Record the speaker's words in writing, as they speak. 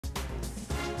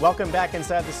Welcome back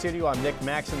inside the studio. I'm Nick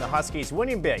Max, and the Huskies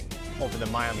winning big over the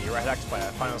Miami REDHAWKS by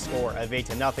a final score of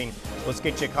 8-0. Let's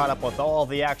get you caught up with all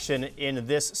the action in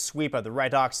this sweep of the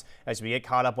REDHAWKS as we get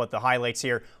caught up with the highlights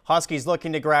here. Huskies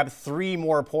looking to grab 3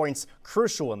 more points,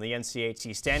 crucial in the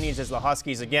NCHC standings as the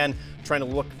Huskies again trying to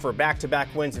look for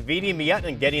back-to-back wins. Vidi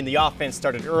Miettinen getting the offense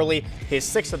started early, his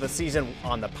 6th of the season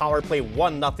on the power play,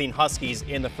 1-0 Huskies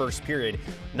in the first period.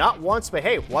 Not once, but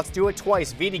hey, let's do it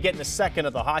twice. Vidi getting the 2nd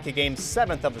of the hockey game,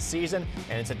 7th of the season,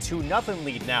 and it's a 2-0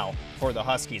 lead now for the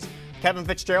Huskies. Kevin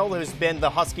Fitzgerald, who's been the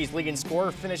Huskies' leading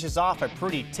scorer, finishes off a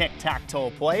pretty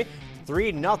tic-tac-toe play.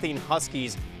 3-0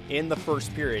 Huskies in the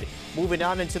first period. Moving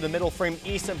on into the middle frame,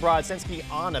 Easton Brodzinski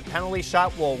on a penalty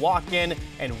shot will walk in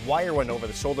and wire one over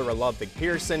the shoulder of Ludwig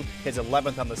Pearson, his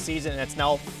 11th on the season, and it's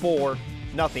now 4-0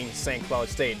 St. Cloud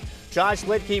State. Josh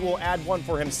Lidke will add one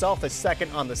for himself, his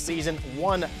 2nd on the season,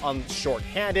 1 on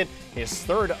shorthanded, his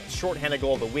 3rd shorthanded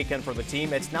goal of the weekend for the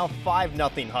team. It's now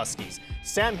 5-0 Huskies.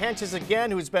 Sam Henches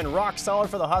again, who's been rock solid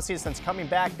for the Huskies since coming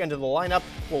back into the lineup,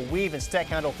 will weave and stick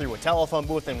handle through a telephone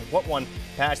booth and put one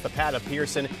past the pad of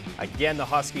Pearson. Again, the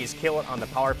Huskies kill it on the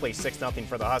power play, 6-0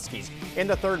 for the Huskies. In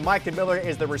the third, Mike Miller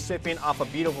is the recipient off a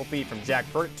beautiful feed from Jack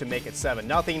Burt to make it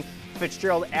 7-0.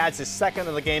 Fitzgerald adds his 2nd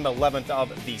of the game, 11th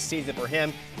of the season for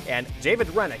him, and David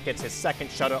Rennick gets his 2nd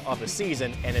shutout of the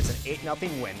season, and it's an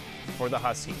 8-0 win for the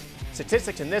Huskies.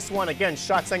 Statistics in this one, again,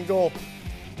 shots on goal,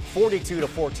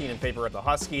 42-14 in favor of the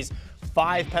Huskies.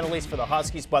 5 penalties for the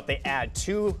Huskies, but they add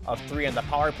 2 of 3 on the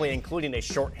power play, including a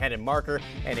short-handed marker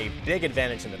and a big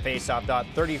advantage in the faceoff dot,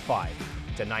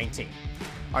 35-19.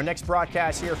 Our next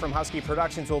broadcast here from Husky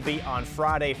Productions will be on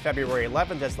Friday, February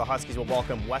 11th, as the Huskies will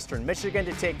welcome Western Michigan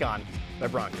to take on the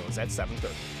Broncos at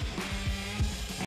 7:30.